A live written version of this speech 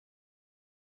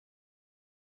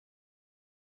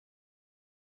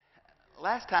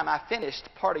last time I finished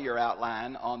part of your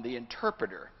outline on the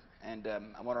interpreter, and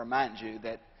I want to remind you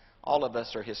that all of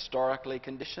us are historically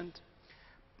conditioned.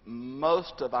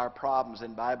 Most of our problems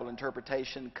in Bible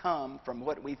interpretation come from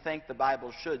what we think the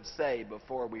Bible should say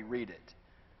before we read it,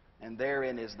 and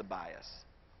therein is the bias.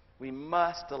 We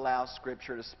must allow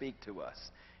Scripture to speak to us,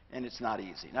 and it's not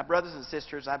easy. Now, brothers and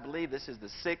sisters, I believe this is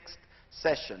the 6th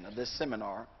session of this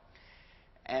seminar,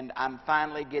 and I'm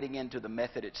finally getting into the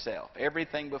method itself.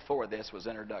 Everything before this was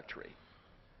introductory.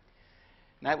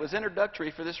 Now, it was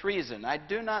introductory for this reason. I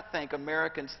do not think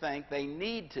Americans think they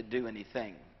need to do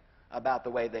anything about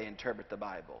the way they interpret the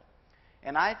Bible.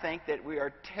 And I think that we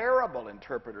are terrible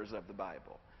interpreters of the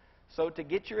Bible. So to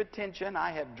get your attention,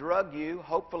 I have drugged you,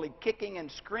 hopefully kicking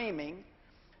and screaming,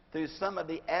 through some of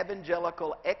the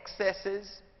evangelical excesses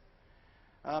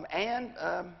and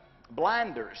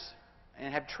blinders,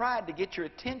 and have tried to get your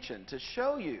attention to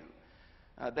show you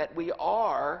that we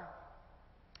are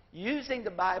using the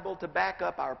Bible to back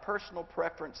up our personal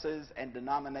preferences and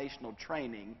denominational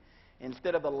training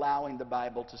instead of allowing the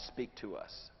Bible to speak to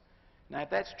us. Now, if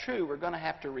that's true, we're going to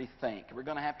have to rethink. We're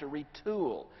going to have to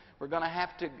retool. We're going to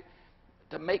have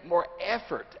to make more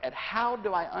effort at how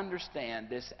do I understand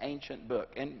this ancient book.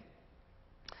 And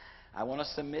I want to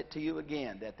submit to you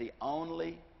again that the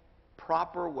only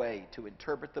proper way to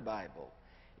interpret the Bible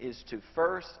is to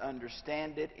first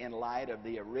understand it in light of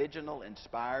the original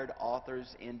inspired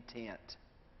author's intent,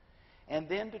 and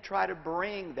then to try to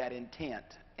bring that intent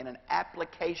in an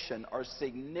application or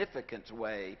significance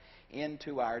way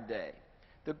into our day.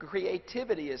 The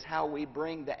creativity is how we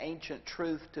bring the ancient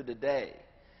truth to today,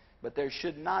 but there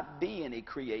should not be any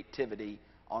creativity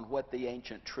on what the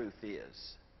ancient truth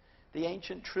is. The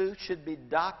ancient truth should be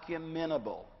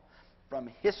documentable from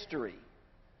history,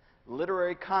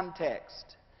 literary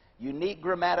context, unique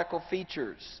grammatical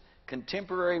features,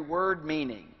 contemporary word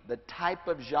meaning, the type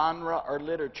of genre or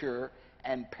literature,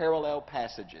 and parallel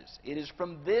passages. It is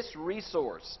from this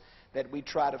resource that we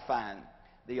try to find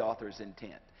the author's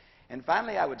intent. And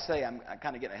finally, I would say, I'm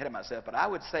kind of getting ahead of myself, but I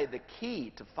would say the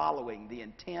key to following the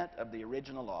intent of the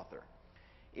original author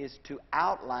is to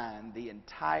outline the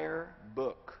entire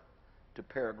book to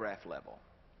paragraph level.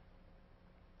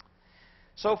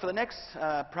 So for the next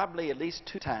probably at least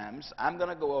 2 times, I'm going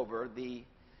to go over the,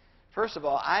 first of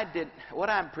all, what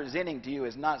I'm presenting to you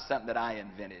is not something that I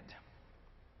invented.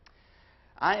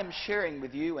 I am sharing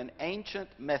with you an ancient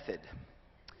method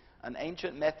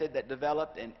that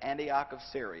developed in Antioch of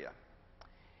Syria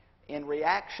in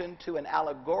reaction to an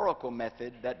allegorical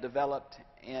method that developed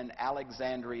in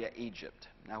Alexandria, Egypt.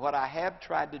 Now, what I have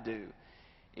tried to do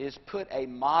is put a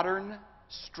modern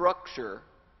structure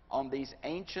on these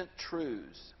ancient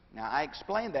truths. Now, I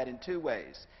explain that in 2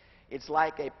 ways. It's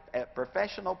like a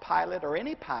professional pilot or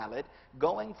any pilot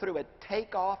going through a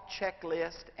takeoff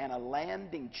checklist and a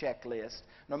landing checklist,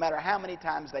 no matter how many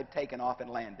times they've taken off and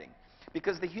landing.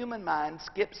 Because the human mind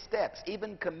skips steps.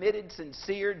 Even committed,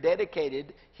 sincere,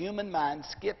 dedicated human mind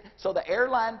skip. So the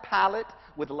airline pilot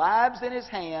with lives in his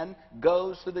hand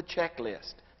goes through the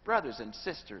checklist. Brothers and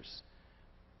sisters,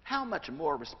 how much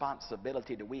more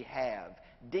responsibility do we have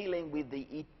dealing with the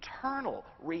eternal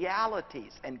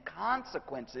realities and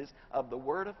consequences of the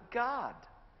Word of God?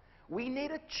 We need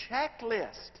a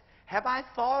checklist. Have I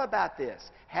thought about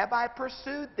this? Have I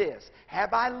pursued this?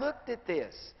 Have I looked at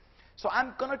this? So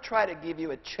I'm going to try to give you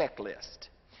a checklist.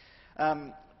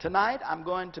 Tonight I'm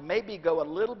going to maybe go a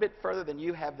little bit further than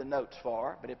you have the notes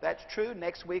for, but if that's true,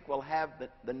 next week we'll have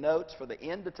the notes for the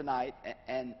end of tonight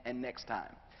and next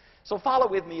time. So follow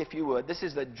with me if you would. This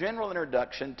is the general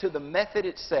introduction to the method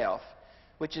itself,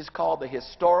 which is called the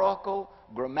historical,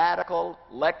 grammatical,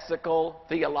 lexical,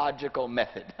 theological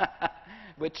method,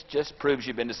 which just proves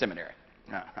you've been to seminary.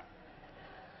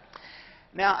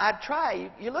 Now,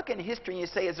 you look in history and you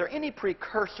say, is there any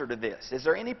precursor to this? Is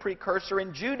there any precursor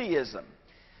in Judaism?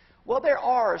 Well, there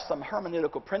are some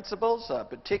hermeneutical principles,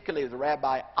 particularly with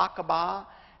Rabbi Akiba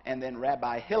and then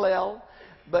Rabbi Hillel.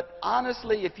 But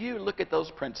honestly, if you look at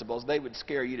those principles, they would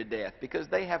scare you to death because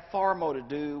they have far more to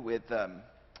do with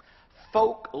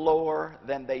folklore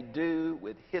than they do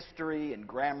with history and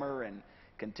grammar and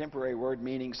contemporary word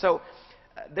meaning. So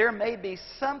there may be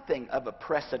something of a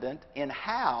precedent in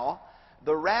how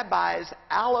the rabbis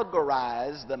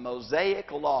allegorize the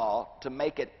Mosaic law to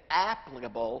make it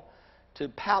applicable to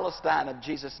Palestine of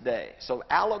Jesus' day. So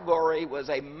allegory was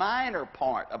a minor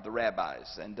part of the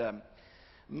rabbis, and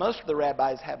most of the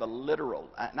rabbis have a literal,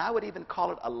 and I would even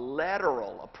call it a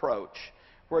letteral approach,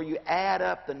 where you add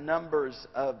up the numbers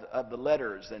of the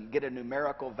letters and get a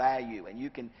numerical value, and you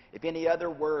can, if any other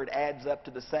word adds up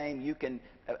to the same, you can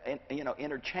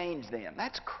interchange them.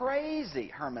 That's crazy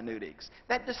hermeneutics.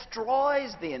 That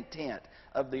destroys the intent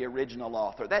of the original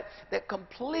author. That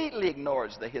completely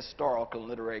ignores the historical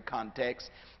literary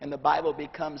context, and the Bible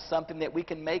becomes something that we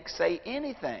can make say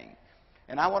anything.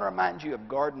 And I want to remind you of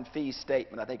Gordon Fee's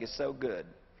statement. I think it's so good.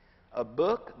 A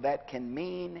book that can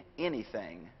mean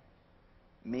anything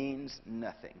means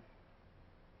nothing.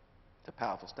 It's a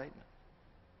powerful statement.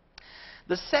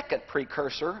 The second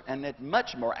precursor, and it's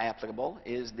much more applicable,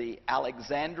 is the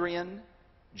Alexandrian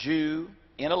Jew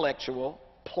intellectual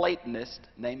Platonist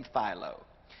named Philo.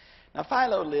 Now,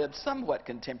 Philo lived somewhat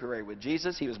contemporary with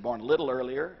Jesus. He was born a little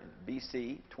earlier,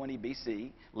 BC, 20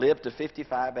 BC, lived to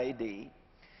 55 AD.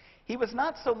 He was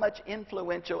not so much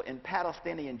influential in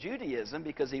Palestinian Judaism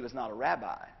because he was not a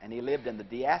rabbi, and he lived in the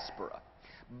diaspora.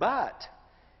 But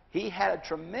he had a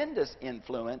tremendous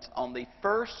influence on the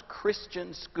first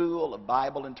Christian school of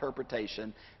Bible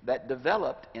interpretation that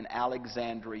developed in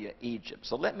Alexandria, Egypt.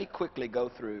 So let me quickly go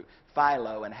through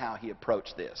Philo and how he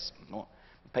approached this.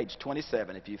 Page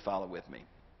 27, if you follow with me.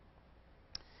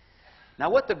 Now,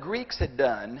 what the Greeks had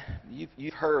done,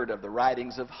 you've heard of the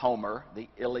writings of Homer, the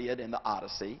Iliad and the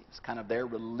Odyssey. It's kind of their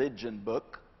religion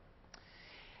book.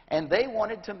 And they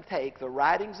wanted to take the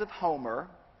writings of Homer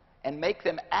and make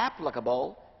them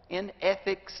applicable in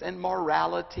ethics and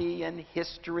morality and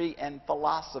history and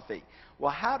philosophy.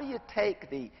 Well, how do you take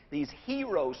these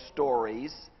hero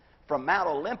stories from Mount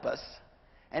Olympus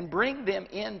and bring them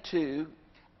into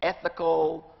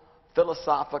ethical,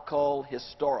 philosophical,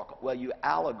 historical? Well, you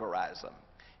allegorize them.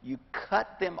 You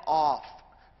cut them off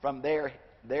from their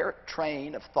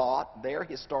train of thought, their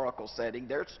historical setting,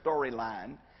 their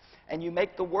storyline, and you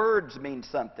make the words mean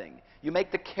something. You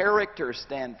make the characters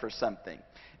stand for something.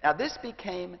 Now, this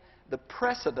became the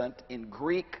precedent in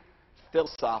Greek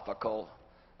philosophical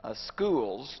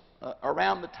schools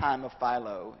around the time of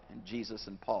Philo and Jesus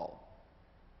and Paul.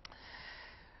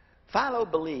 Philo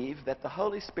believed that the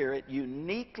Holy Spirit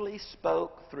uniquely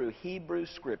spoke through Hebrew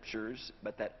scriptures,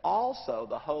 but that also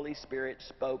the Holy Spirit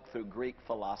spoke through Greek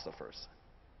philosophers.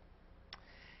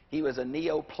 He was a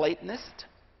Neoplatonist,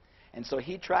 and so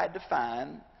he tried to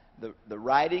find the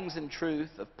writings and truth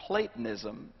of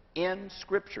Platonism in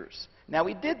scriptures. Now,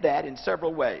 he did that in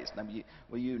several ways. Now,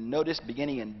 will you notice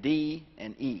beginning in D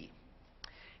and E?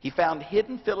 He found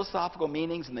hidden philosophical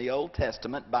meanings in the Old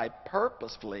Testament by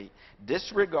purposefully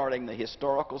disregarding the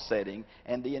historical setting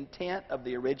and the intent of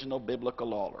the original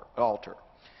biblical author.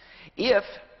 If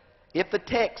the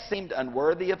text seemed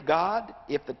unworthy of God,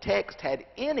 if the text had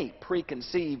any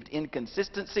preconceived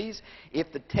inconsistencies,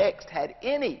 if the text had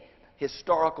any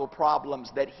historical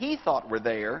problems that he thought were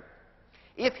there,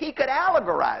 if he could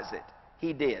allegorize it,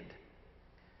 he did.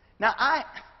 Now, I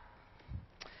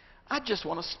just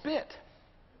want to spit.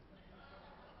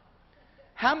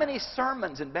 How many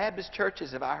sermons in Baptist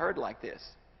churches have I heard like this?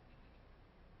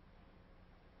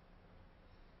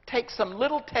 Take some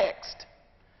little text,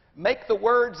 make the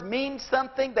words mean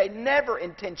something they never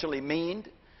intentionally meaned,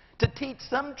 to teach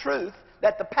some truth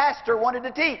that the pastor wanted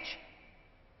to teach.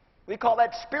 We call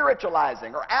that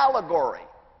spiritualizing or allegory.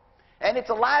 And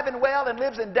it's alive and well and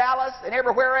lives in Dallas and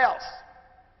everywhere else.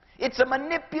 It's a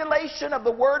manipulation of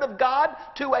the Word of God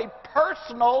to a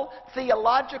personal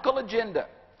theological agenda.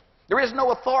 There is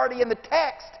no authority in the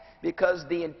text because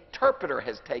the interpreter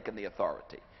has taken the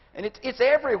authority. And it's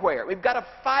everywhere. We've got to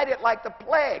fight it like the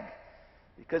plague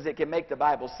because it can make the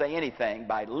Bible say anything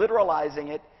by literalizing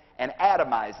it and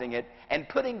atomizing it and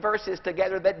putting verses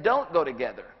together that don't go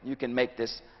together. You can make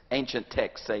this ancient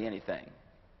text say anything.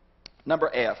 Number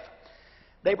F,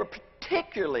 they were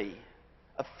particularly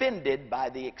offended by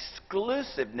the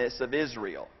exclusiveness of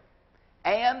Israel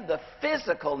and the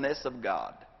physicalness of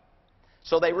God.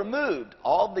 So they removed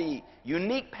all the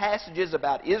unique passages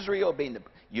about Israel being the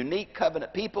unique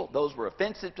covenant people. Those were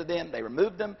offensive to them. They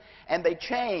removed them. And they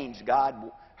changed. God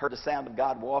heard the sound of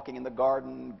God walking in the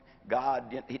garden.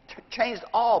 He changed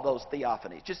all those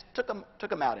theophanies. Just took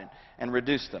them out and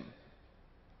reduced them.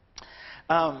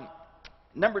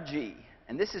 Number G.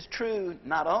 And this is true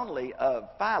not only of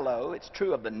Philo. It's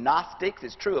true of the Gnostics.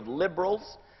 It's true of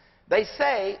liberals. They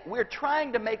say we're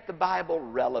trying to make the Bible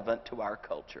relevant to our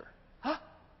culture. Huh?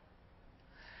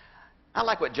 I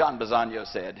like what John Bisagno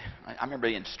said. I remember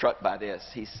being struck by this.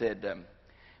 He said,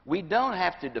 we don't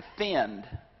have to defend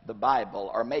the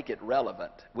Bible or make it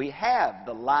relevant. We have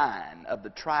the Lion of the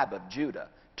tribe of Judah.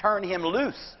 Turn him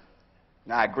loose.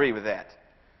 Now, I agree with that.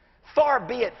 Far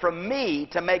be it from me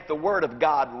to make the Word of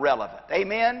God relevant.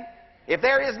 Amen? If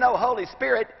there is no Holy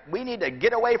Spirit, we need to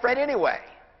get away from it anyway.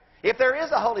 If there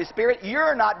is a Holy Spirit,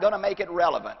 you're not going to make it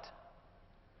relevant.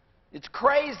 It's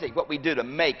crazy what we do to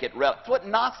make it relevant. It's what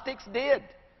Gnostics did,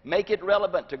 make it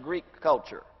relevant to Greek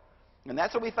culture. And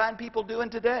that's what we find people doing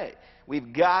today.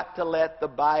 We've got to let the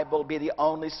Bible be the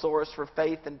only source for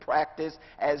faith and practice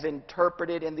as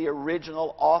interpreted in the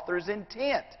original author's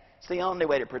intent. It's the only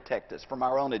way to protect us from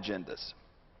our own agendas.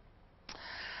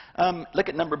 Look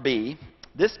at number B.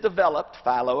 This developed,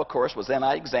 Philo, of course, was in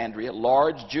Alexandria,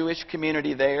 large Jewish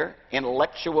community there,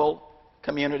 intellectual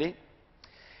community.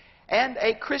 And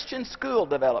a Christian school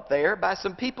developed there by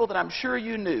some people that I'm sure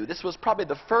you knew. This was probably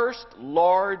the first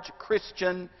large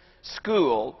Christian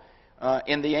school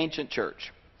in the ancient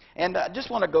church. And I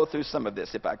just want to go through some of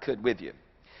this, if I could, with you.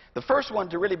 The first one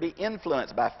to really be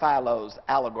influenced by Philo's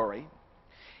allegory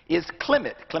is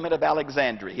Clement of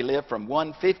Alexandria. He lived from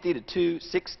 150 to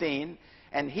 216,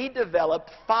 and he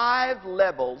developed 5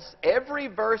 levels. Every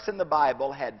verse in the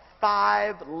Bible had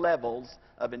 5 levels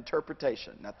of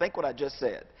interpretation. Now think what I just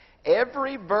said.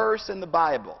 Every verse in the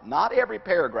Bible, not every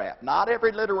paragraph, not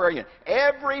every literary unit,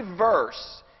 every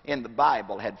verse in the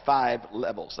Bible had 5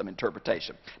 levels of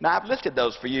interpretation. Now I've listed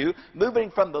those for you,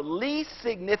 moving from the least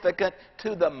significant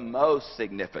to the most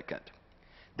significant.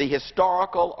 The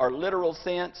historical or literal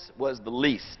sense was the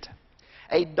least.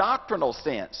 A doctrinal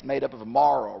sense made up of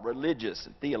moral, religious,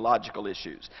 and theological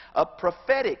issues. A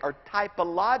prophetic or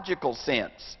typological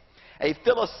sense. A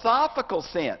philosophical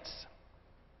sense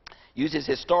uses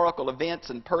historical events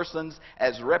and persons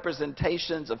as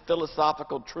representations of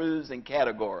philosophical truths and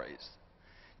categories.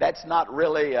 That's not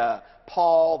really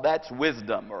Paul, that's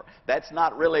wisdom. Or that's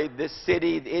not really this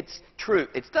city, it's truth.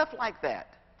 It's stuff like that.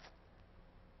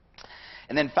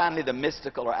 And then finally, the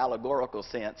mystical or allegorical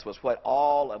sense was what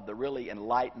all of the really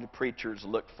enlightened preachers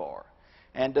looked for.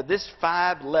 And this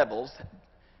 5 levels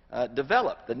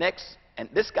developed. The next, and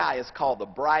this guy is called the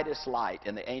brightest light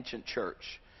in the ancient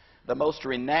church. The most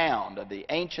renowned of the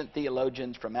ancient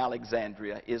theologians from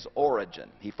Alexandria is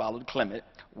Origen. He followed Clement,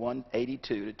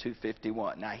 182 to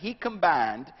 251. Now, he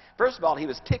combined, first of all, he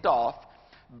was ticked off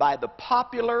by the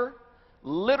popular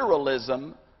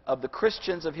literalism of the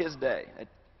Christians of his day.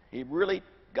 He really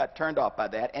got turned off by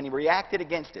that, and he reacted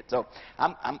against it. So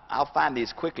I'll find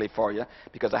these quickly for you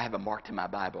because I have them marked in my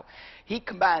Bible. He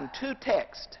combined 2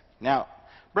 texts. Now,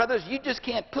 brothers, you just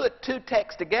can't put 2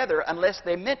 texts together unless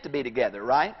they're meant to be together,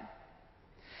 right?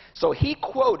 So he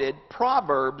quoted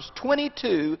Proverbs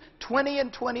 22, 20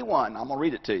 and 21. I'm going to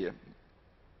read it to you.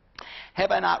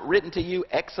 Have I not written to you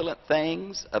excellent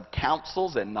things of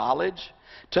counsels and knowledge,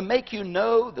 to make you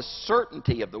know the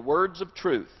certainty of the words of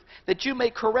truth, that you may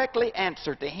correctly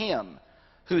answer to him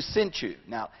who sent you?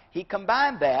 Now, he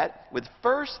combined that with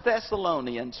 1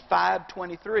 Thessalonians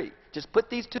 5:23. Just put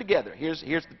these 2 together. Here's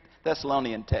the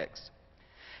Thessalonian text.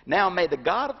 Now may the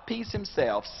God of peace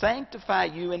himself sanctify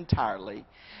you entirely,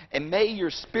 and may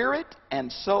your spirit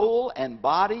and soul and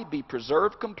body be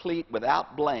preserved complete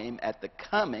without blame at the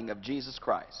coming of Jesus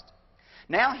Christ.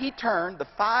 Now he turned the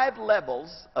 5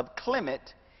 levels of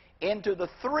Clement into the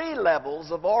 3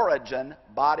 levels of Origen,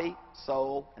 body,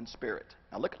 soul, and spirit.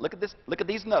 Now look at this. Look at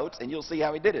these notes, and you'll see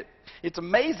how he did it. It's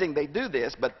amazing they do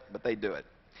this, but they do it.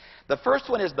 The first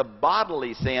one is the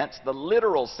bodily sense, the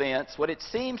literal sense, what it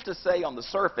seems to say on the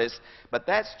surface, but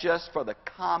that's just for the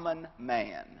common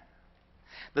man.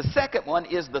 The second one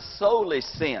is the soulish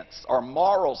sense, or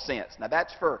moral sense. Now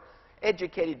that's for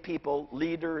educated people,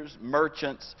 leaders,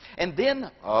 merchants. And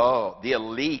then, the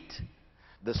elite,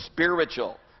 the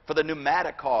spiritual, for the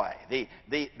pneumaticoi,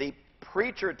 the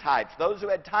preacher types, those who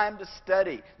had time to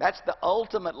study. That's the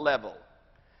ultimate level.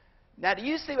 Now, do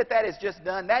you see what that has just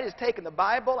done? That has taken the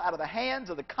Bible out of the hands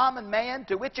of the common man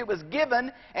to which it was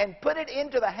given and put it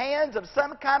into the hands of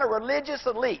some kind of religious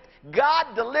elite.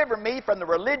 God deliver me from the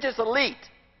religious elite.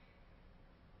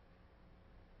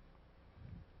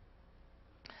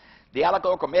 The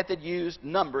allegorical method used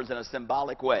numbers in a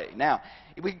symbolic way. Now,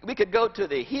 we could go to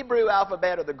the Hebrew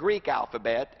alphabet or the Greek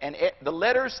alphabet, and the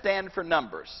letters stand for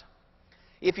numbers.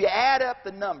 If you add up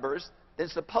the numbers, then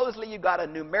supposedly you got a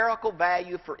numerical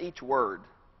value for each word.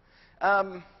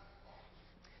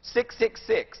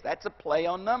 666, that's a play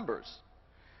on numbers.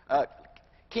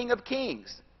 King of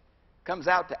Kings comes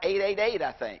out to 888,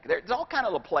 I think. There's all kind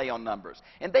of a play on numbers.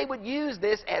 And they would use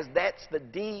this as that's the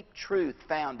deep truth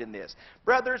found in this.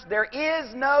 Brothers, there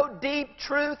is no deep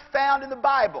truth found in the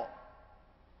Bible.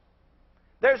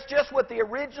 There's just what the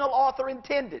original author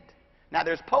intended. Now,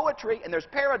 there's poetry and there's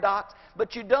paradox,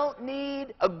 but you don't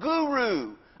need a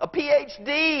guru, a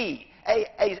PhD,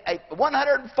 a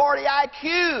 140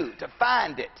 IQ to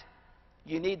find it.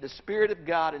 You need the Spirit of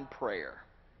God in prayer.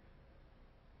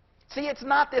 See, it's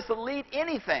not this elite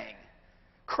anything.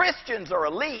 Christians are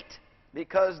elite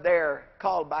because they're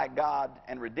called by God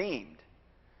and redeemed.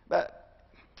 But,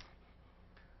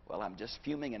 well, I'm just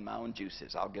fuming in my own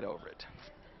juices. I'll get over it.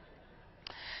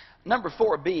 Number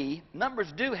 4b,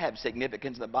 numbers do have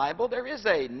significance in the Bible. There is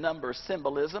a number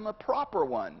symbolism, a proper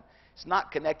one. It's not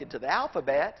connected to the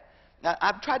alphabet. Now,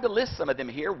 I've tried to list some of them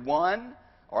here. 1,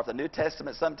 or the New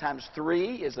Testament, sometimes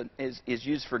 3 is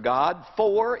used for God.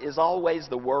 4 is always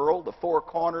the world, the 4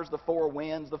 corners, the 4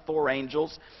 winds, the 4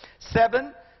 angels.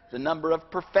 7, the number of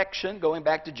perfection, going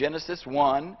back to Genesis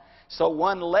 1. So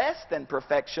 1 less than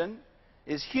perfection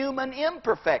is human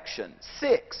imperfection.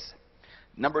 6.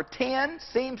 Number 10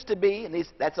 seems to be, and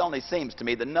that's only seems to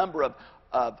me, the number of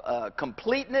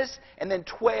completeness, and then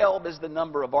 12 is the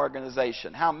number of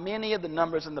organization. How many of the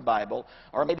numbers in the Bible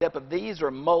are made up of these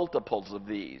or multiples of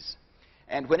these?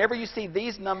 And whenever you see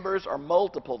these numbers or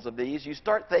multiples of these, you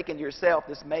start thinking to yourself,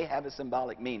 this may have a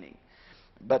symbolic meaning.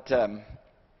 But and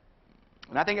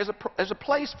I think there's a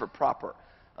place for proper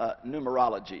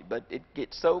numerology, but it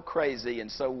gets so crazy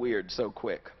and so weird so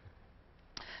quick.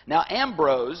 Now,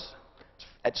 Ambrose,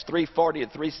 that's 340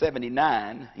 to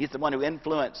 379. He's the one who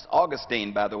influenced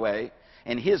Augustine, by the way,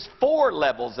 and his 4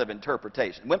 levels of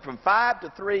interpretation. Went from 5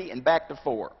 to 3 and back to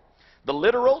 4. The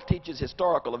literal teaches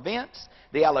historical events,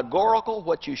 the allegorical,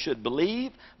 what you should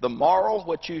believe, the moral,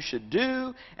 what you should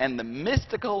do, and the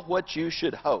mystical, what you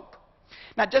should hope.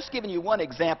 Now, just giving you one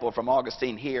example from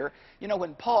Augustine here, you know,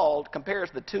 when Paul compares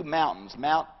the 2 mountains,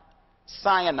 Mount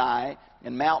Sinai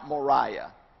and Mount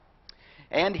Moriah,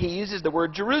 and he uses the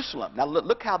word Jerusalem. Now,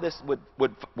 look how this would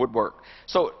work.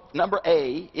 So, number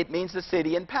A, it means the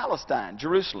city in Palestine,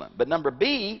 Jerusalem. But number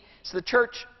B, it's the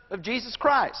church of Jesus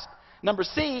Christ. Number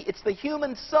C, it's the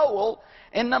human soul.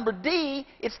 And number D,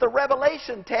 it's the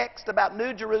Revelation text about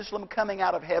New Jerusalem coming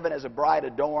out of heaven as a bride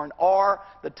adorned, or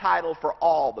the title for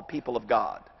all the people of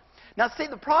God. Now, see,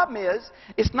 the problem is,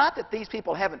 it's not that these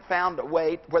people haven't found a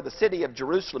way where the city of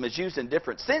Jerusalem is used in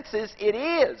different senses. It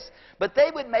is. But they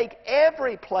would make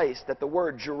every place that the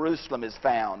word Jerusalem is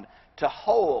found to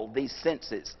hold these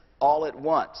senses all at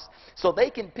once. So they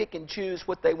can pick and choose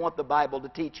what they want the Bible to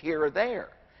teach here or there.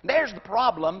 There's the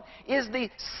problem, is the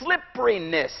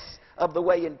slipperiness of the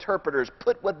way interpreters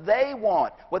put what they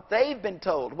want, what they've been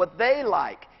told, what they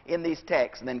like in these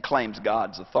texts, and then claims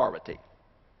God's authority.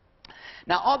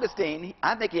 Now, Augustine,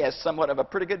 I think he has somewhat of a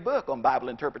pretty good book on Bible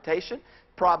interpretation.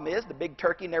 Problem is, the big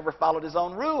turkey never followed his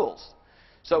own rules.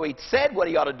 So he said what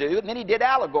he ought to do, and then he did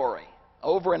allegory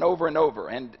over and over and over,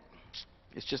 and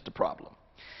it's just a problem.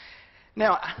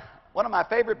 Now, one of my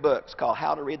favorite books called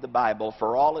How to Read the Bible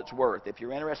for All It's Worth, if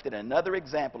you're interested in another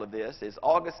example of this, is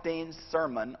Augustine's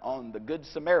sermon on the Good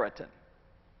Samaritan.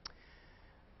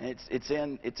 And it's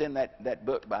in that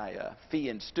book by Fee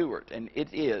and Stewart, and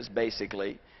it is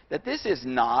basically that this is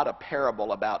not a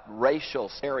parable about racial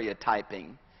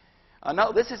stereotyping.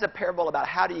 No, this is a parable about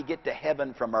how do you get to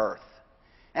heaven from earth.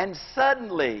 And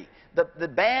suddenly, the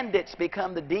bandits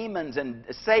become the demons and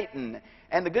Satan,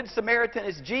 and the Good Samaritan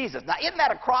is Jesus. Now, isn't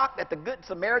that a crock that the Good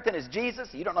Samaritan is Jesus?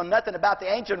 You don't know nothing about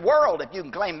the ancient world if you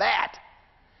can claim that.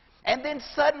 And then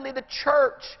suddenly the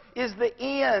church is the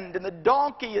end, and the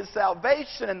donkey is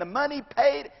salvation, and the money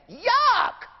paid.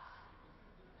 Yuck!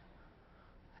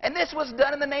 And this was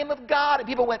done in the name of God. And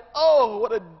people went, oh,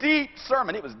 what a deep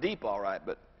sermon. It was deep, all right,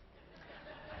 but...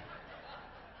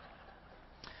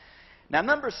 Now,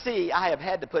 number C, I have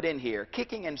had to put in here.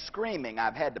 Kicking and screaming,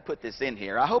 I've had to put this in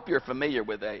here. I hope you're familiar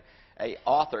with a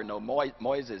author,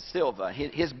 Moises Silva.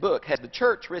 His book, Has the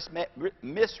Church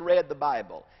Misread the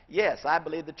Bible? Yes, I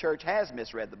believe the church has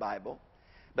misread the Bible.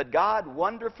 But God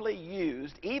wonderfully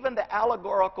used even the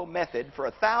allegorical method for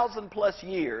 1,000+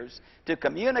 years to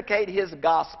communicate His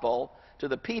gospel to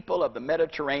the people of the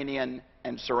Mediterranean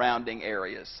and surrounding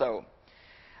areas. So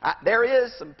there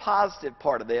is some positive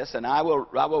part of this, and I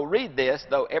will read this,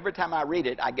 though every time I read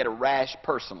it, I get a rash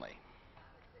personally.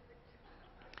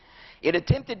 It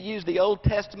attempted to use the Old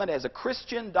Testament as a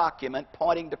Christian document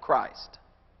pointing to Christ.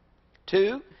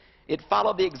 2, it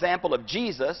followed the example of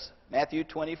Jesus, Matthew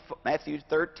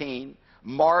 13,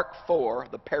 Mark 4,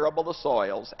 the parable of the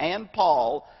soils, and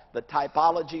Paul, the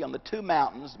typology on the 2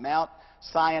 mountains, Mount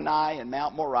Sinai and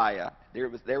Mount Moriah.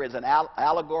 There is an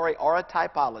allegory or a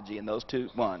typology in those 2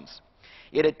 ones.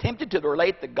 It attempted to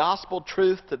relate the gospel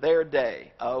truth to their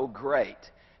day. Oh, great.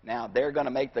 Now, they're going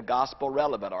to make the gospel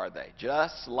relevant, are they?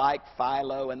 Just like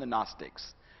Philo and the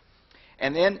Gnostics.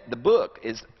 And then the book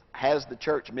is, Has the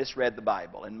Church Misread the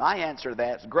Bible? And my answer to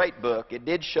that is, great book. It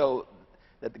did show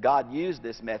that God used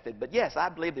this method. But yes, I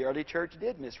believe the early church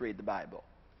did misread the Bible.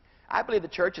 I believe the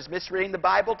church is misreading the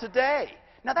Bible today.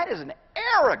 Now, that is an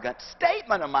arrogant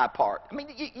statement on my part. I mean,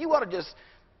 you ought to just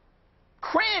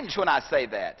cringe when I say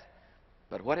that.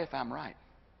 But what if I'm right?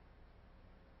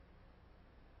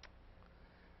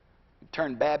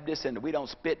 Turn Baptists into we don't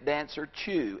spit, dance, or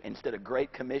chew instead of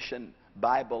Great Commission,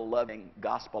 Bible-loving,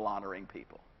 gospel-honoring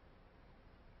people.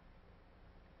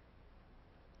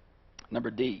 Number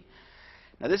D.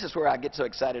 Now this is where I get so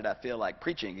excited I feel like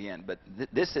preaching again, but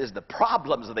this is the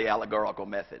problems of the allegorical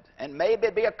method. And may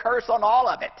it be a curse on all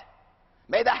of it.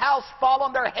 May the house fall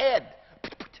on their head.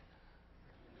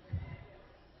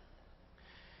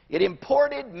 It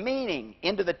imported meaning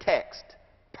into the text,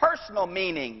 personal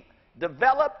meaning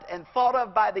developed and thought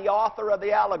of by the author of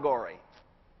the allegory.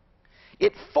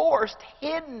 It forced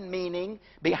hidden meaning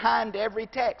behind every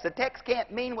text. The text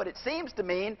can't mean what it seems to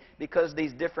mean because of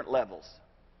these different levels.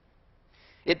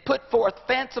 It put forth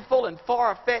fanciful and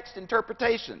far-fetched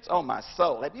interpretations. Oh, my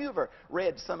soul. Have you ever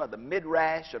read some of the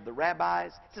midrash of the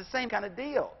rabbis? It's the same kind of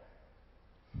deal.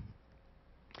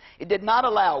 It did not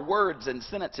allow words and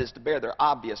sentences to bear their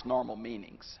obvious normal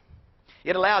meanings.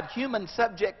 It allowed human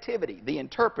subjectivity, the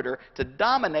interpreter, to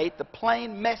dominate the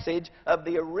plain message of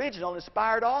the original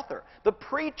inspired author. The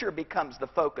preacher becomes the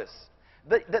focus.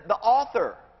 The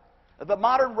author, the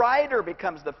modern writer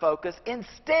becomes the focus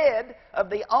instead of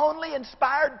the only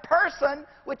inspired person,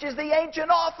 which is the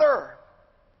ancient author.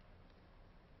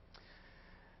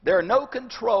 There are no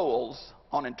controls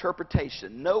on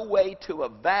interpretation, no way to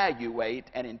evaluate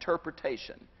an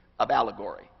interpretation of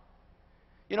allegory.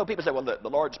 You know, people say, well, the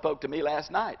Lord spoke to me last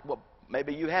night. Well,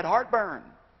 maybe you had heartburn.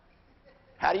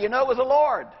 How do you know it was the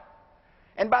Lord?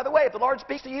 And by the way, if the Lord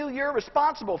speaks to you, you're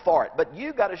responsible for it. But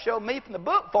you've got to show me from the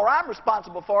book, for I'm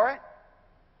responsible for it.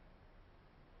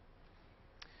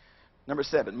 Number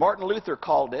 7, Martin Luther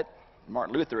called it,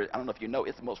 Martin Luther, I don't know if you know,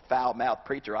 it's the most foul-mouthed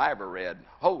preacher I ever read.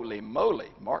 Holy moly,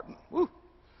 Martin. Woo.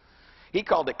 He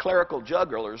called it clerical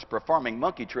jugglers performing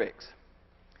monkey tricks.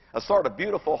 A sort of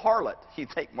beautiful harlot. You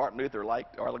think Martin Luther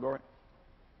liked allegory?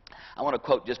 I want to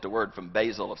quote just a word from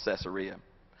Basil of Caesarea.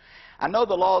 I know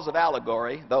the laws of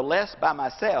allegory, though less by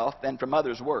myself than from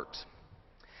others' works.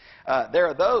 There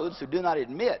are those who do not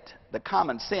admit the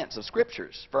common sense of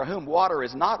Scriptures, for whom water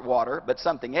is not water, but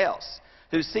something else,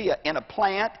 who see in a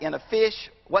plant, in a fish,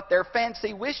 what their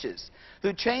fancy wishes,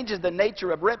 who changes the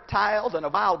nature of reptiles and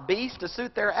of wild beasts to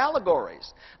suit their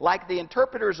allegories, like the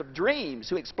interpreters of dreams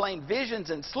who explain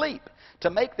visions in sleep to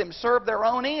make them serve their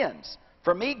own ends.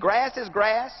 For me, grass is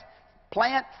grass,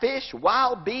 plant, fish,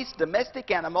 wild beast,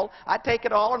 domestic animal. I take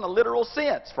it all in a literal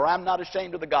sense, for I'm not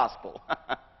ashamed of the gospel.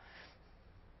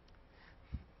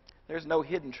 There's no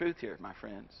hidden truth here, my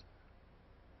friends.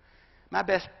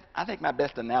 I think my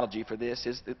best analogy for this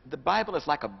is that the Bible is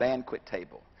like a banquet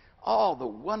table. All the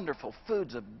wonderful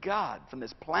foods of God from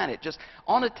this planet just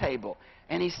on a table.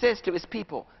 And he says to his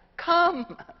people,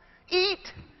 come,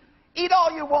 eat. Eat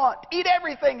all you want. Eat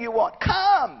everything you want.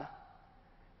 Come.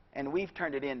 And we've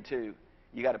turned it into,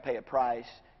 you got to pay a price.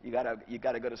 You got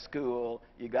to go to school.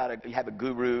 You have a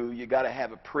guru. You got to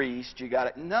have a priest.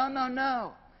 No, no,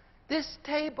 no. This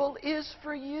table is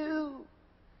for you.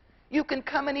 You can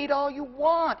come and eat all you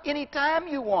want, anytime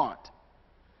you want.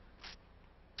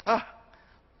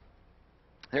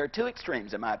 There are two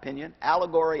extremes, in my opinion,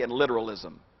 allegory and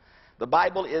literalism. The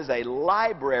Bible is a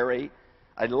library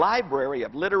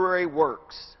of literary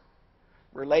works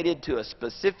related to a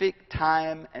specific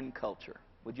time and culture.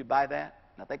 Would you buy that?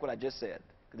 Now think what I just said,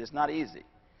 because it's not easy.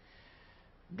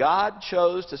 God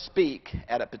chose to speak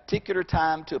at a particular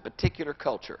time to a particular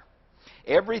culture.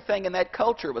 Everything in that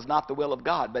culture was not the will of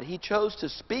God, but he chose to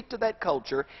speak to that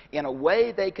culture in a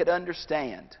way they could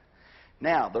understand.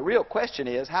 Now, the real question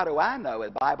is, how do I know,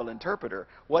 as a Bible interpreter,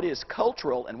 what is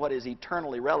cultural and what is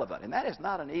eternally relevant? And that is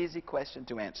not an easy question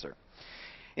to answer.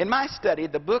 In my study,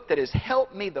 the book that has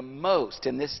helped me the most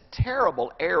in this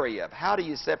terrible area of how do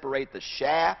you separate the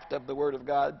shaft of the Word of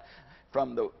God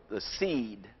from the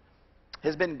seed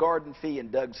has been Gordon Fee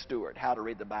and Doug Stewart, How to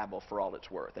Read the Bible for All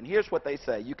It's Worth. And here's what they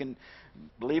say. You can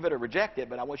believe it or reject it,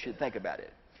 but I want you to think about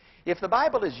it. If the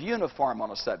Bible is uniform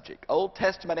on a subject, Old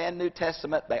Testament and New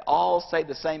Testament, they all say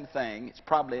the same thing, it's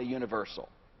probably a universal.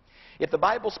 If the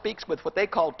Bible speaks with what they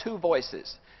call two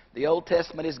voices, the Old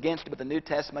Testament is against it, but the New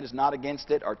Testament is not against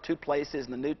it, or two places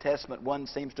in the New Testament, one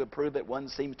seems to approve it, one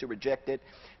seems to reject it,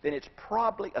 then it's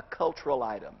probably a cultural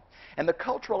item. And the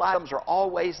cultural items are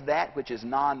always that which is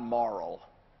non-moral.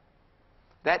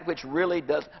 That which really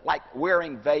does, like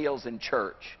wearing veils in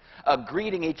church,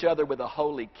 greeting each other with a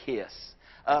holy kiss,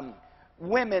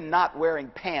 women not wearing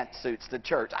pantsuits to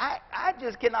church. I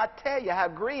just cannot tell you how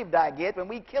grieved I get when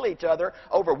we kill each other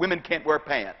over women can't wear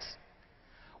pants.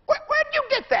 Where'd you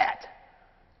get that?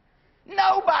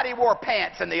 Nobody wore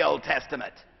pants in the Old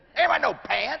Testament. There were no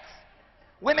pants.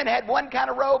 Women had one kind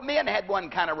of robe, men had one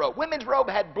kind of robe. Women's robe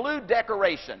had blue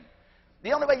decoration.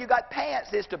 The only way you got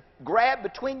pants is to grab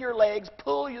between your legs,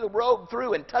 pull the robe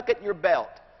through, and tuck it in your belt,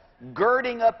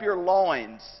 girding up your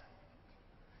loins.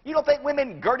 You don't think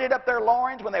women girded up their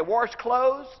loins when they washed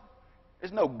clothes?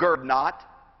 There's no gird knot.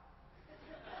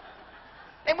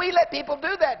 And we let people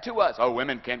do that to us. Oh,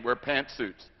 women can't wear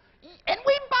pantsuits. And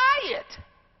we buy it.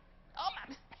 Oh,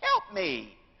 help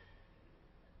me.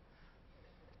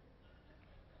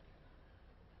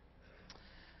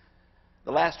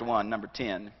 The last one, number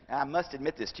 10. I must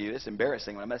admit this to you. It's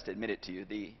embarrassing, but I must admit it to you.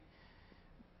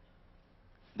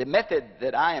 The method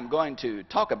that I am going to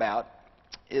talk about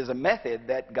is a method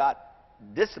that got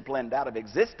disciplined out of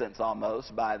existence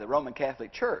almost by the Roman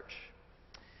Catholic Church.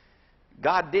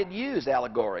 God did use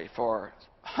allegory for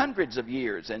hundreds of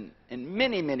years in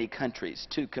many, many countries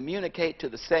to communicate to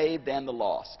the saved and the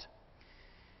lost.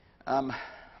 I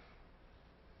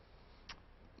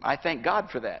thank God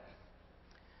for that.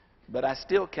 But I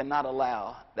still cannot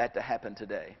allow that to happen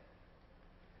today.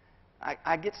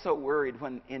 I get so worried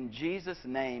when in Jesus'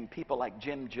 name people like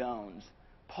Jim Jones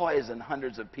poison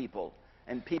hundreds of people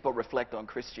and people reflect on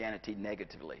Christianity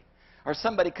negatively. Or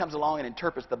somebody comes along and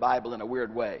interprets the Bible in a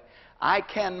weird way. I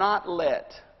cannot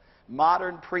let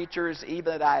modern preachers, even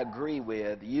that I agree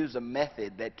with, use a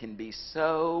method that can be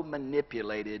so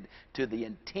manipulated to the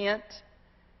intent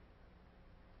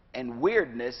and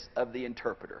weirdness of the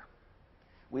interpreter.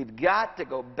 We've got to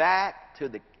go back to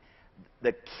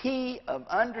the key of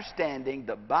understanding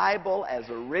the Bible as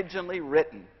originally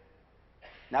written.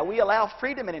 Now, we allow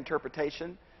freedom in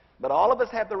interpretation, but all of us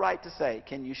have the right to say,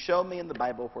 can you show me in the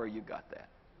Bible where you got that?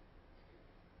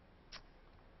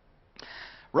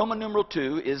 Roman numeral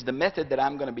 2 is the method that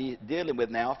I'm going to be dealing with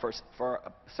now for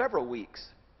several weeks.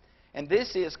 And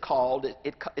this is called,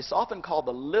 it's often called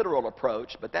the literal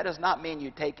approach, but that does not mean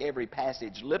you take every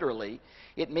passage literally.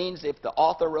 It means if the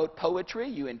author wrote poetry,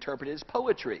 you interpret it as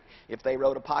poetry. If they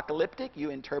wrote apocalyptic, you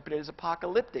interpret it as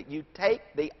apocalyptic. You take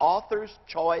the author's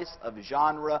choice of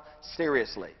genre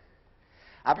seriously.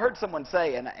 I've heard someone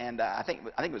say, and I think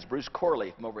it was Bruce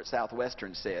Corley from over at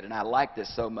Southwestern said, and I like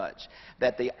this so much,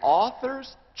 that the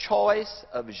author's choice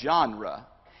of genre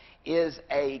is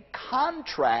a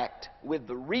contract with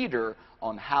the reader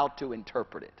on how to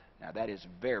interpret it. Now, that is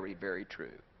very, very true.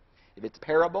 If it's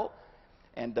parable,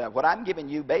 and what I'm giving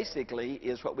you basically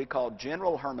is what we call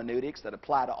general hermeneutics that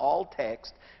apply to all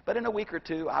text, but in a week or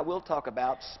two I will talk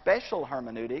about special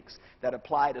hermeneutics that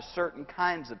apply to certain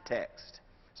kinds of text.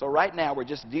 So right now we're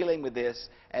just dealing with this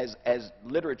as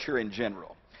literature in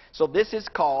general. So this is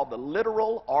called the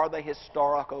literal or the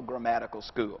historical grammatical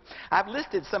school. I've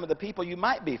listed some of the people you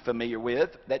might be familiar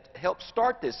with that helped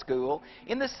start this school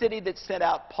in the city that sent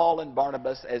out Paul and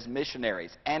Barnabas as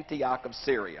missionaries, Antioch of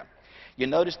Syria. You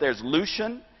notice there's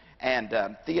Lucian,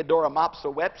 and Theodora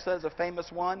Mopsuestia is a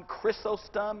famous one.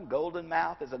 Chrysostom, Golden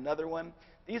Mouth, is another one.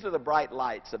 These are the bright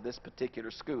lights of this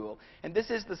particular school. And this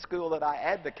is the school that I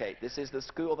advocate. This is the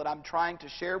school that I'm trying to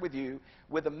share with you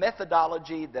with a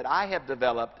methodology that I have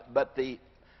developed, but the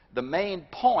main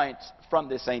points from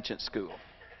this ancient school.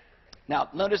 Now,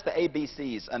 notice the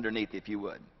ABCs underneath, if you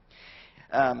would.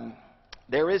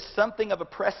 There is something of a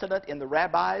precedent in the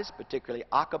rabbis, particularly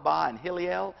Aqaba and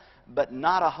Hillel, but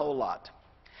not a whole lot.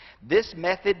 This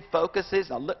method focuses,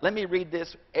 now let me read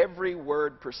this every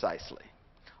word precisely,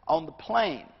 on the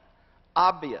plain,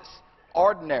 obvious,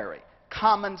 ordinary,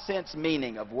 common sense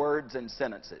meaning of words and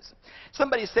sentences.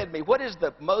 Somebody said to me, what is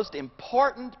the most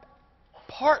important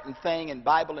thing in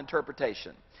Bible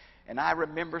interpretation? And I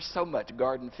remember so much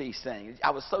Garden Fee saying,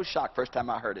 I was so shocked first time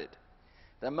I heard it.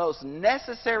 The most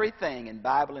necessary thing in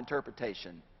Bible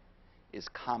interpretation is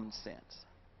common sense.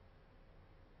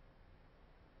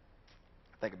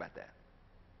 Think about that.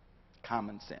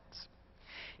 Common sense.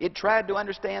 It tried to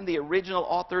understand the original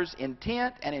author's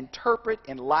intent and interpret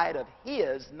in light of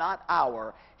his, not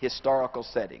our, historical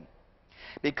setting.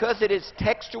 Because it is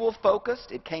textual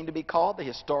focused, it came to be called the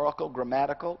historical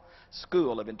grammatical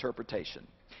school of interpretation.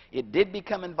 It did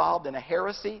become involved in a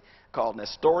heresy called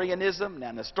Nestorianism.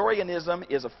 Now, Nestorianism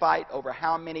is a fight over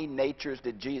how many natures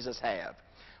did Jesus have.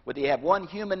 Would he have one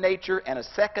human nature and a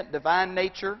second divine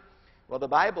nature? Well, the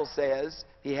Bible says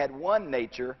he had one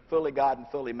nature, fully God and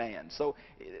fully man. So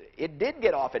it did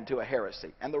get off into a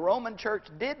heresy. And the Roman church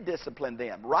did discipline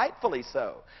them, rightfully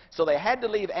so. So they had to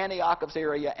leave Antioch of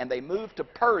Syria and they moved to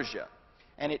Persia.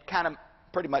 And it kind of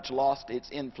pretty much lost its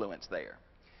influence there.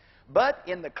 But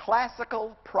in the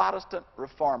classical Protestant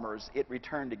reformers, it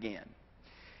returned again.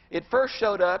 It first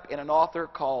showed up in an author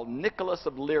called Nicholas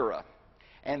of Lyra.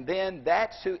 And then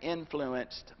that's who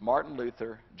influenced Martin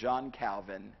Luther, John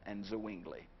Calvin, and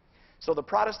Zwingli. So the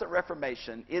Protestant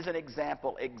Reformation is an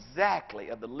example exactly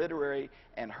of the literary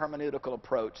and hermeneutical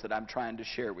approach that I'm trying to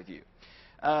share with you.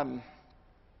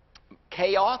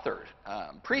 K-author,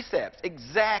 precepts,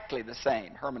 exactly the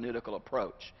same hermeneutical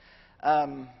approach.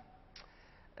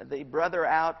 The brother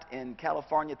out in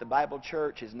California at the Bible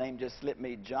Church, his name just slipped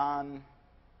me, John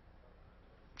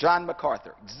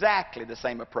MacArthur, exactly the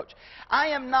same approach. I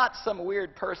am not some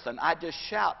weird person. I just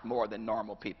shout more than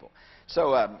normal people.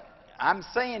 So I'm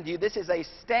saying to you, this is a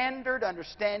standard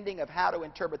understanding of how to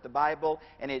interpret the Bible,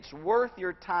 and it's worth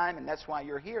your time, and that's why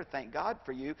you're here, thank God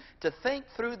for you, to think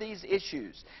through these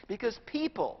issues. Because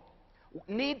people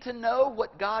need to know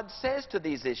what God says to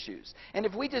these issues. And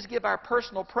if we just give our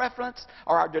personal preference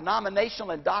or our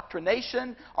denominational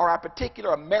indoctrination or our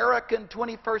particular American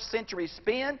 21st century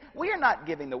spin, we are not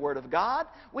giving the Word of God.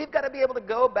 We've got to be able to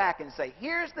go back and say,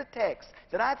 here's the text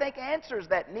that I think answers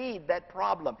that need, that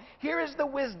problem. Here is the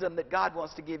wisdom that God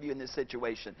wants to give you in this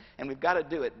situation. And we've got to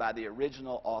do it by the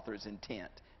original author's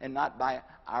intent and not by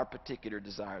our particular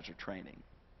desires or training.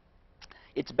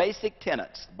 Its basic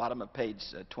tenets, bottom of page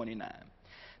 29.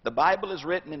 The Bible is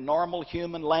written in normal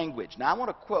human language. Now, I want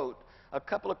to quote a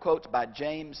couple of quotes by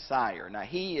James Sire. Now,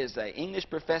 he is an English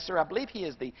professor. I believe he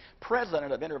is the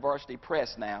president of InterVarsity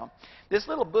Press now. This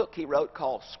little book he wrote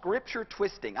called Scripture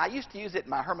Twisting. I used to use it in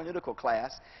my hermeneutical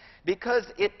class because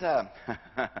it's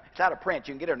out of print.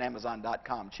 You can get it on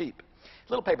Amazon.com cheap.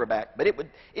 Little paperback, but it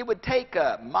would take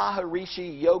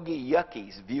Maharishi Yogi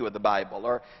Yucki's view of the Bible,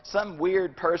 or some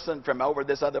weird person from over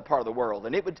this other part of the world,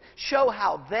 and it would show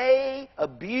how they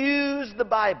abuse the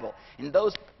Bible. And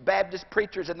those Baptist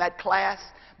preachers in that class,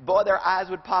 boy, their eyes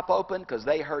would pop open because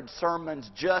they heard sermons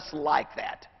just like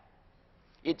that.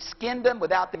 It skinned them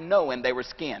without them knowing they were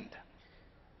skinned.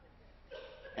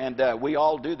 And we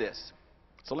all do this.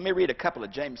 So let me read a couple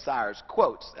of James Sire's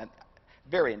quotes. A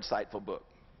very insightful book.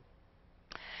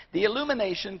 The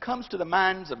illumination comes to the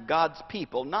minds of God's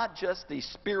people, not just the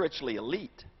spiritually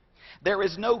elite. There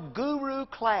is no guru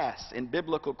class in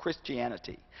biblical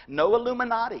Christianity, no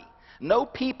Illuminati, no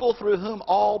people through whom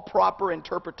all proper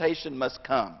interpretation must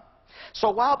come. So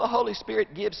while the Holy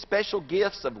Spirit gives special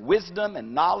gifts of wisdom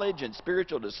and knowledge and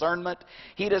spiritual discernment,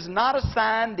 He does not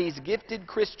assign these gifted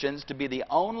Christians to be the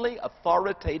only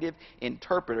authoritative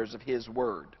interpreters of His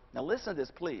Word. Now listen to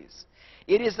this, please.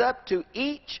 It is up to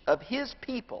each of His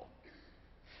people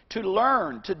to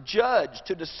learn, to judge,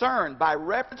 to discern by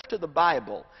reference to the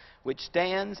Bible, which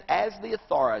stands as the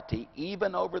authority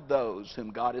even over those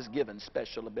whom God has given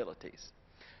special abilities.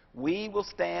 We will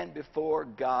stand before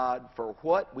God for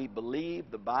what we believe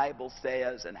the Bible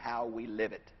says and how we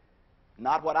live it.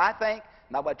 Not what I think,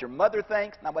 not what your mother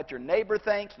thinks, not what your neighbor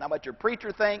thinks, not what your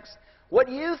preacher thinks. What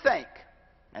you think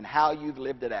and how you've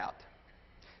lived it out.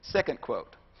 Second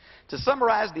quote. To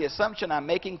summarize the assumption I'm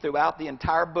making throughout the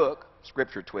entire book,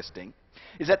 Scripture Twisting,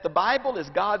 is that the Bible is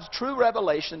God's true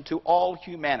revelation to all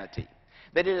humanity.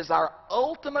 That it is our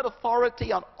ultimate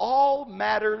authority on all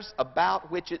matters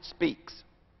about which it speaks.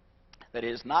 That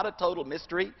it is not a total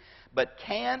mystery, but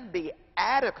can be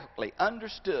adequately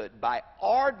understood by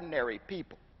ordinary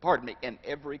people, in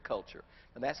every culture.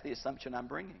 And that's the assumption I'm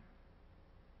bringing.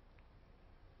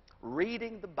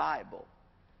 Reading the Bible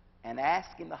and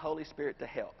asking the Holy Spirit to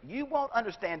help. You won't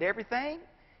understand everything.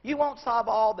 You won't solve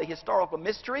all the historical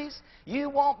mysteries. You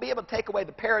won't be able to take away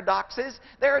the paradoxes.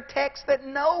 There are texts that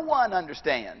no one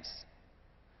understands.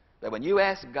 But when you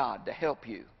ask God to help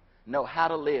you know how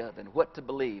to live and what to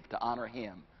believe to honor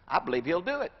Him, I believe He'll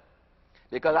do it.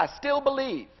 Because I still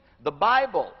believe the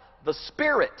Bible, the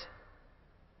Spirit,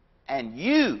 and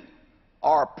you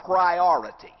are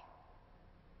priority.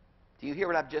 Do you hear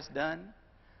what I've just done?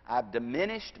 I've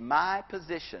diminished my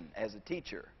position as a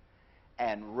teacher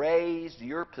and raised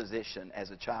your position as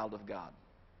a child of God.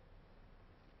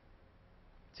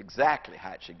 It's exactly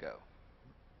how it should go.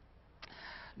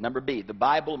 Number B, the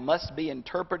Bible must be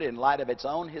interpreted in light of its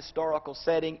own historical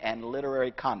setting and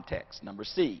literary context. Number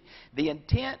C, the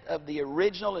intent of the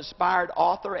original inspired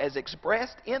author as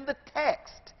expressed in the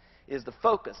text is the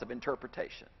focus of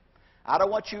interpretation. I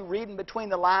don't want you reading between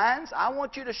the lines. I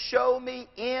want you to show me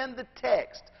in the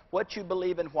text what you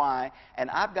believe and why, and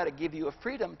I've got to give you a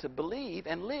freedom to believe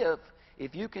and live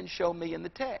if you can show me in the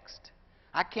text.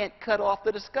 I can't cut off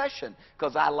the discussion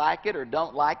because I like it or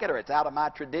don't like it, or it's out of my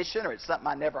tradition, or it's something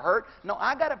I never heard. No,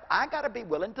 I got to be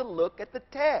willing to look at the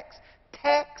text.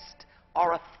 Texts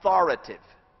are authoritative.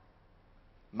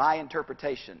 My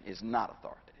interpretation is not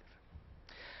authoritative.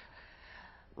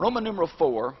 Roman numeral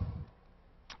 4.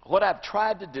 What I've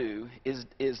tried to do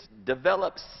is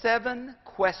develop 7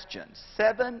 questions,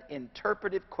 7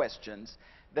 interpretive questions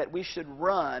that we should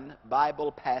run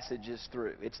Bible passages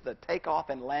through. It's the takeoff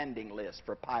and landing list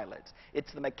for pilots.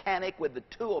 It's the mechanic with the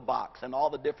toolbox and all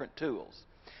the different tools.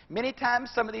 Many times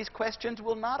some of these questions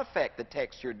will not affect the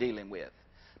text you're dealing with.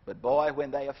 But boy,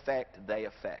 when they affect, they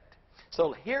affect.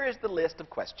 So here is the list of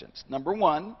questions. Number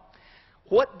one,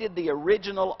 what did the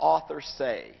original author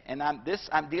say? And I'm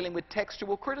dealing with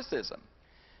textual criticism,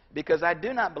 because I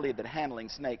do not believe that handling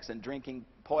snakes and drinking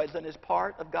poison is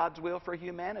part of God's will for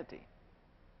humanity.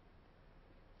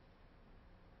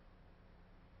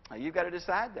 Now, you've got to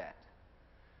decide that.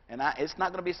 And it's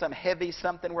not going to be some heavy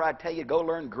something where I tell you go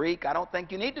learn Greek. I don't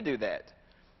think you need to do that.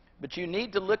 But you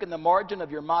need to look in the margin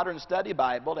of your modern study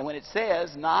Bible, and when it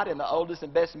says not in the oldest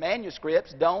and best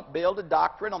manuscripts, don't build a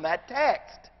doctrine on that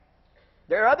text.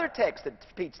 There are other texts that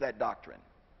teach that doctrine.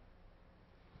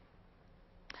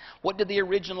 What did the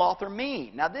original author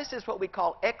mean? Now, this is what we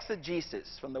call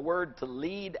exegesis, from the word to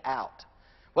lead out.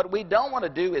 What we don't want to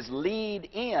do is lead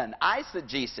in,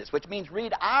 eisegesis, which means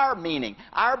read our meaning,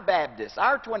 our Baptist,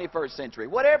 our 21st century,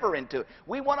 whatever into it.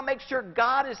 We want to make sure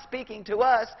God is speaking to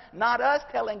us, not us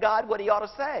telling God what He ought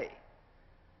to say.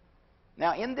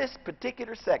 Now, in this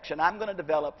particular section, I'm going to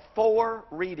develop 4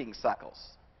 reading cycles.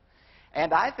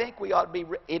 And I think we ought to be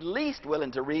at least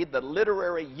willing to read the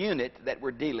literary unit that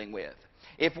we're dealing with.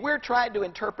 If we're trying to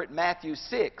interpret Matthew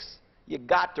 6, you've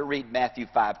got to read Matthew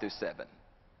 5 through 7.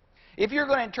 If you're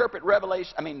going to interpret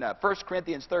 1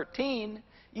 Corinthians 13,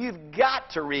 you've got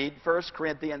to read 1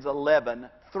 Corinthians 11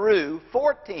 through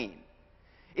 14.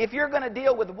 If you're going to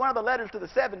deal with one of the letters to the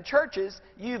 7 churches,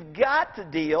 you've got to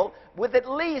deal with at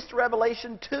least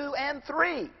Revelation 2 and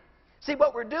 3. See,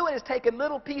 what we're doing is taking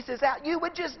little pieces out. You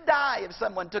would just die if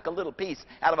someone took a little piece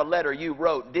out of a letter you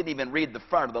wrote and didn't even read the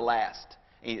front of the last.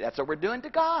 That's what we're doing to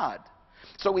God.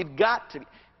 So we've got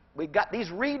these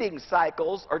reading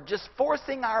cycles are just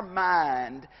forcing our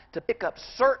mind to pick up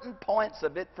certain points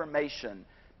of information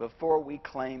before we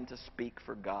claim to speak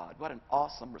for God. What an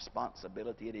awesome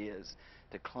responsibility it is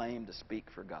to claim to speak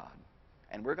for God.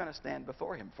 And we're going to stand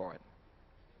before Him for it.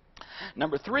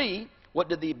 Number 3, what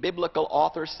did the biblical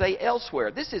author say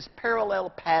elsewhere? This is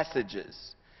parallel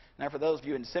passages. Now, for those of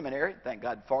you in seminary, thank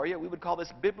God for you, we would call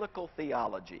this biblical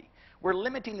theology. We're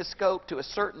limiting the scope to a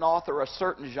certain author or a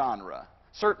certain genre,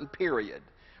 certain period.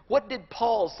 What did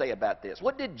Paul say about this?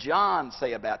 What did John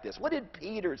say about this? What did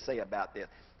Peter say about this?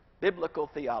 Biblical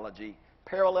theology,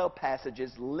 parallel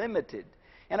passages, limited.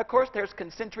 And of course, there's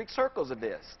concentric circles of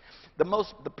this.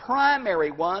 The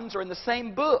primary ones are in the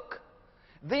same book.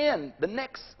 Then the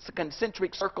next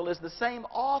concentric circle is the same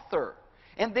author.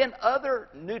 And then other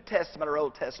New Testament or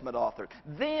Old Testament authors.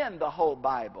 Then the whole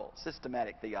Bible,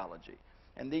 systematic theology.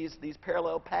 And these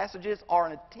parallel passages are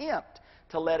an attempt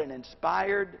to let an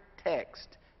inspired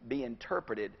text be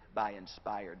interpreted by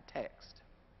inspired text.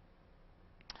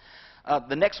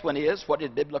 The next one is, what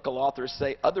did biblical authors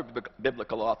say, other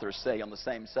biblical authors say on the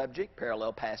same subject?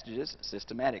 Parallel passages,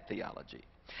 systematic theology.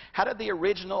 How did the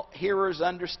original hearers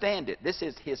understand it? This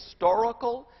is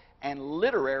historical and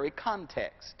literary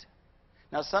context.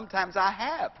 Now, sometimes I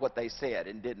have what they said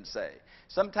and didn't say.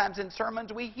 Sometimes in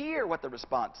sermons we hear what the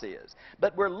response is.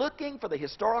 But we're looking for the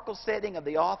historical setting of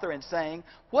the author and saying,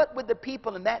 what would the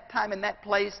people in that time and that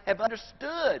place have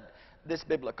understood this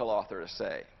biblical author to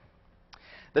say?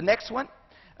 The next one,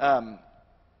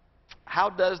 how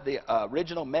does the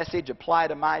original message apply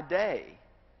to my day?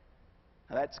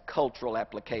 Now, that's cultural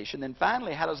application. And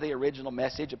finally, how does the original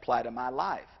message apply to my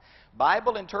life?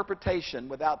 Bible interpretation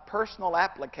without personal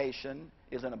application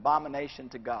is an abomination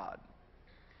to God.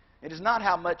 It is not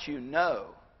how much you know,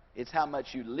 it's how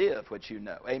much you live what you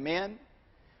know. Amen?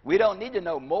 We don't need to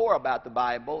know more about the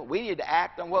Bible. We need to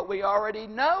act on what we already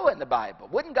know in the Bible.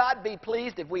 Wouldn't God be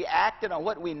pleased if we acted on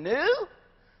what we knew?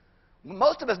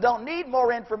 Most of us don't need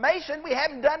more information. We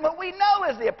haven't done what we know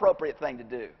is the appropriate thing to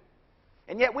do.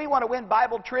 And yet we want to win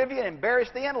Bible trivia and embarrass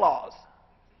the in-laws.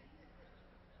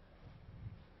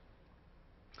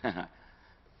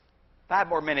 5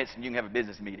 more minutes and you can have a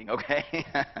business meeting, okay?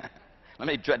 Let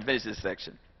me try to finish this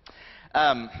section.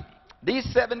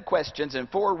 These 7 questions and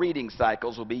 4 reading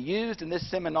cycles will be used in this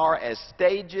seminar as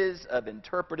stages of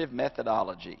interpretive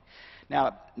methodology.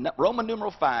 Now, Roman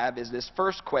numeral 5 is this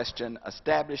first question,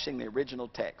 establishing the original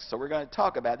text. So we're going to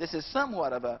talk about this. Is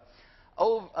somewhat of a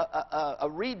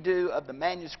redo of the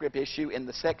manuscript issue in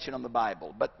the section on the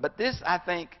Bible. But this, I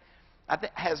think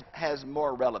has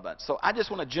more relevance. So I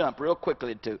just want to jump real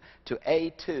quickly to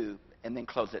A2 and then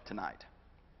close it tonight.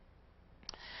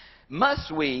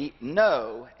 Must we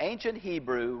know ancient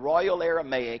Hebrew, Royal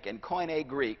Aramaic, and Koine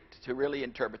Greek to really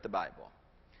interpret the Bible?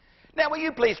 Now, will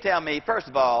you please tell me, first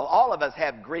of all of us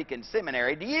have Greek in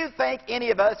seminary. Do you think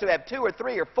any of us who have 2 or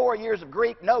 3 or 4 years of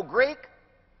Greek know Greek?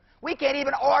 We can't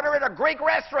even order at a Greek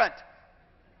restaurant.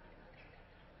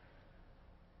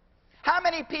 How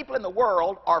many people in the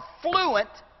world are fluent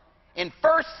in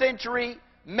first century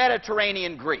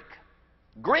Mediterranean Greek?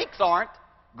 Greeks aren't.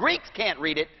 Greeks can't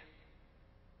read it.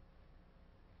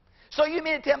 So you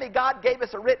mean to tell me God gave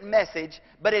us a written message,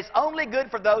 but it's only good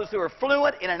for those who are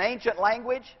fluent in an ancient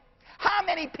language? How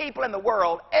many people in the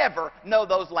world ever know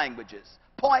those languages?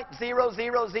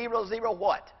 0.0000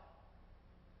 what?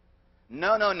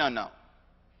 No, no, no, no.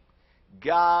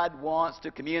 God wants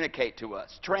to communicate to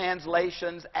us.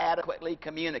 Translations adequately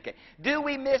communicate. Do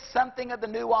we miss something of the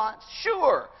nuance?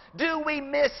 Sure. Do we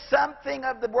miss something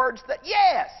of the words that?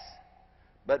 Yes.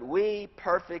 But we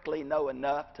perfectly know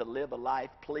enough to live a life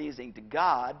pleasing to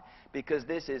God, because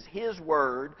this is His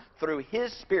Word through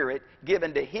His Spirit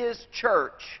given to His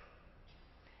church.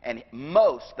 And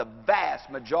the vast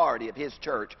majority of His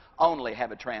church only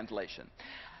have a translation.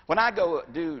 When I go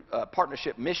do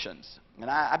partnership missions, and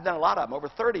I've done a lot of them, over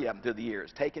 30 of them through the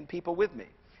years, taking people with me.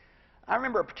 I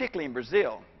remember particularly in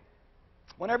Brazil,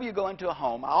 whenever you go into a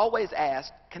home, I always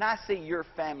ask, can I see your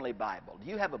family Bible? Do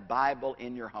you have a Bible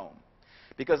in your home?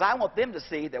 Because I want them to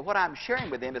see that what I'm sharing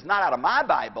with them is not out of my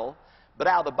Bible, but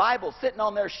out of the Bible sitting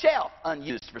on their shelf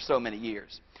unused for so many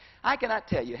years. I cannot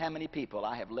tell you how many people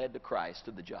I have led to Christ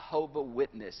through the Jehovah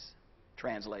Witness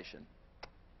translation.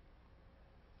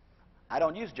 I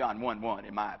don't use John 1:1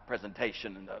 in my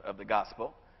presentation of the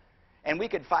gospel. And we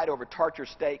could fight over torture,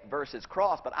 stake versus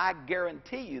cross, but I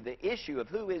guarantee you the issue of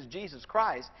who is Jesus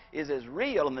Christ is as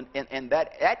real in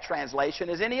that translation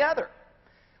as any other.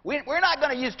 We're not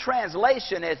going to use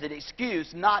translation as an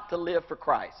excuse not to live for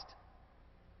Christ.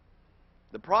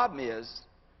 The problem is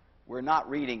we're not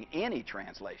reading any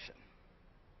translation.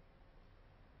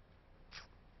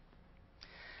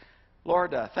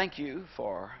 Lord, thank you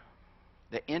for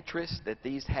the interest that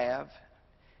these have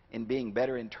in being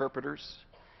better interpreters.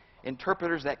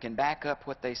 Interpreters that can back up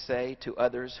what they say to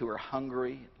others who are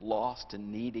hungry, lost,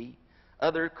 and needy.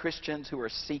 Other Christians who are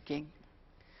seeking.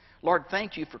 Lord,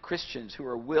 thank you for Christians who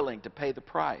are willing to pay the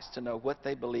price to know what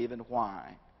they believe and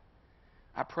why.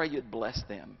 I pray you'd bless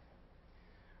them.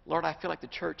 Lord, I feel like the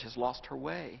church has lost her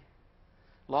way.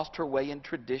 Lost her way in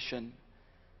tradition.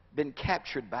 Been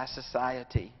captured by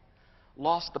society.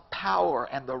 Lost the power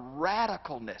and the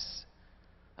radicalness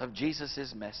of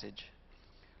Jesus' message.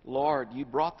 Lord, you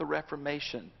brought the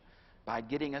Reformation by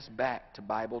getting us back to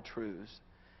Bible truths.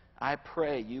 I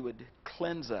pray you would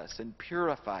cleanse us and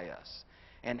purify us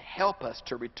and help us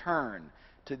to return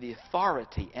to the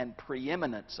authority and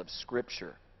preeminence of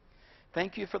Scripture.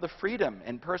 Thank you for the freedom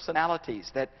and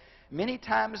personalities that many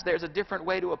times there's a different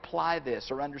way to apply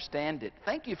this or understand it.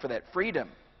 Thank you for that freedom.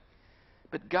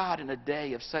 But God, in a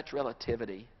day of such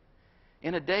relativity,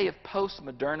 in a day of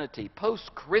post-modernity,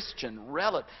 post-Christian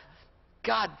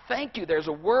God, thank you there's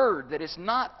a word that is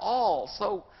not all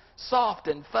so soft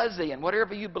and fuzzy and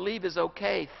whatever you believe is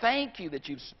okay. Thank you that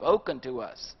you've spoken to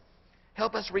us.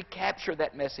 Help us recapture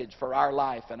that message for our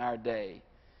life and our day.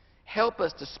 Help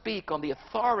us to speak on the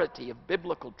authority of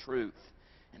biblical truth.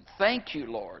 And thank you,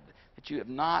 Lord, that you have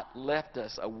not left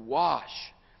us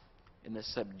awash in the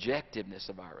subjectiveness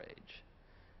of our age.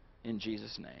 In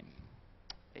Jesus' name,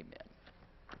 amen.